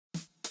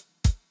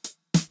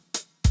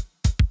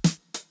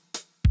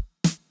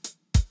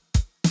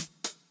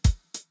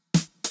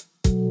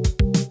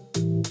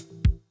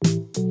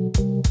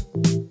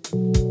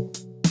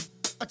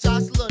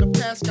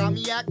facts, got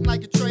me acting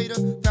like a traitor.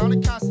 Found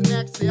a constant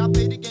act, say I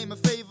paid the game a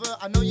favor.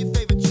 I know your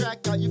favorite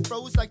track, got you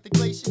froze like the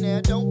glacier.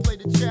 Now don't play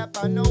the trap,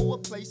 I know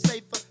what plays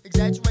safer.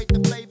 Exaggerate the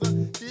flavor,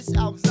 this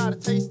album's not a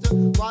taster.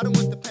 Writing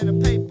with the pen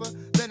and paper,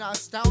 then I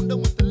astound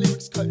them with the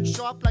lyrics cutting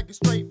sharp like a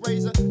straight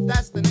razor.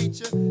 That's the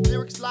nature,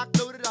 lyrics locked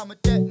loaded, I'm a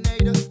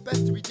detonator.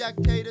 Best to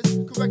reject haters,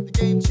 correct the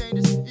game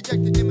changers,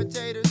 eject the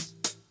imitators.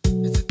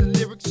 Is it the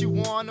lyrics you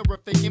want or a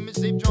fake image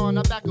they've drawn?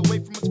 I back away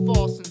from what's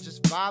false and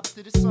just vibe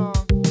to the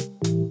song.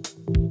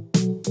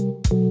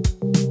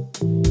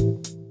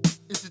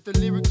 Is it the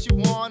lyrics you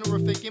want or a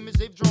fake image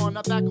they've drawn?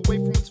 I back away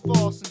from what's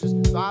false and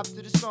just vibe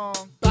to the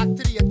song. Back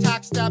to the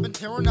attack, stabbing,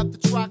 tearing up the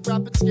track,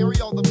 rapping scary.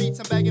 All the beats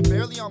I'm bagging,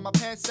 barely on my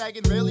pants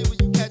sagging. Rarely will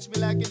you catch me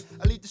lacking.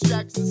 I leave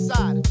distractions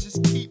aside and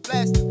just keep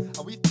blasting.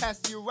 I weave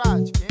past your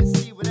eyes, you can't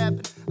see what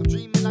happened. I'm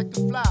dreaming I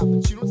can fly,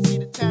 but you don't see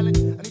the talent.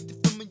 I need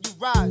to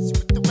rise. You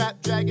with the rap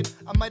dragon,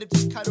 I might have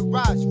just cut a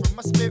rise from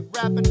my spit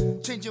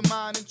rapping. Change your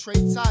mind and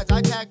trade sides.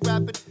 I tag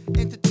rapping,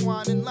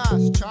 intertwining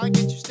lines. Try and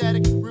get you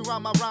static,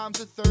 rewind my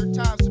rhymes a third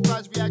time.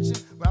 Surprise reaction,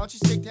 why don't you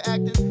stick to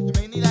acting? You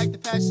mainly lack the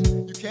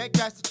passion, you can't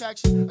grasp the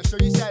traction. I'll show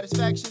you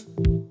satisfaction.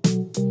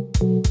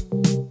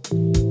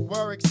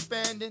 We're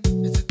expanding.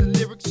 Is it the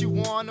lyrics you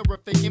want or a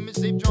fake image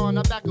they've drawn?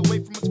 I back away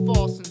from what's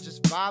false and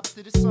just vibe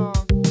to the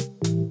song.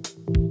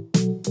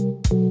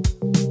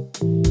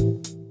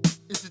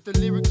 The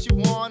lyrics you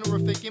want or a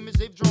fake image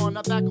they've drawn.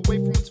 I back away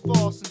from what's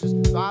false and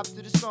just vibe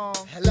to the song.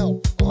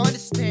 Hello, I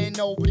understand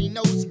nobody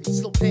knows me.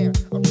 Slow down,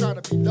 I'm trying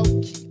to be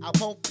low-key. I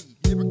won't be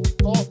lyrically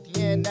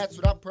faulty, and that's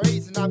what I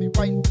praise. And I'll be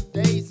writing for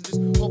days and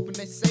just hoping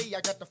they say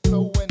I got the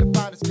flow and the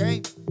finest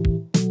game.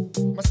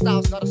 My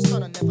style's not a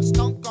stunt, I never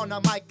stunk on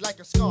a mic like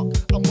a skunk.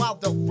 I'm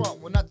wild up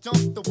front when I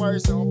dump the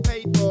words on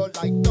paper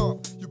like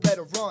dump. You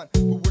better run,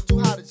 but we're too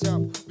high to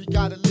jump. We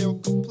got a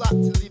lyrical plot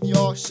to leave you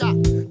all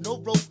shocked. No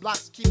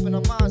roadblocks, keeping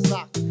our minds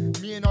locked.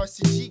 Me and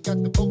RCG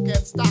got the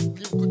vocab stock.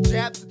 Lyrical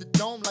jabs at the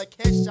dome like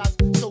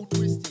headshots. So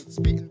twisted,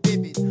 spitting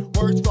vivid,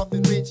 words rough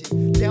and rigid.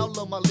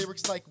 Download my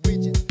lyrics like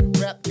widgets.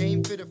 Rap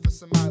game fitted for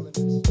some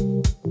islanders,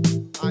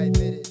 I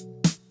admit it.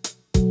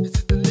 Is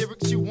it the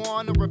lyrics you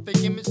want or a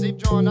fake image they've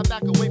drawn? I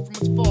back away from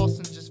what's false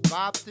and just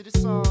vibe to the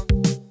song.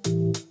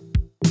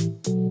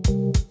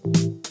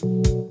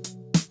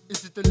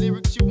 Is it the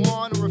lyrics you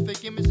want or a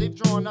fake image they've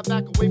drawn? I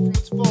back away from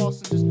what's false.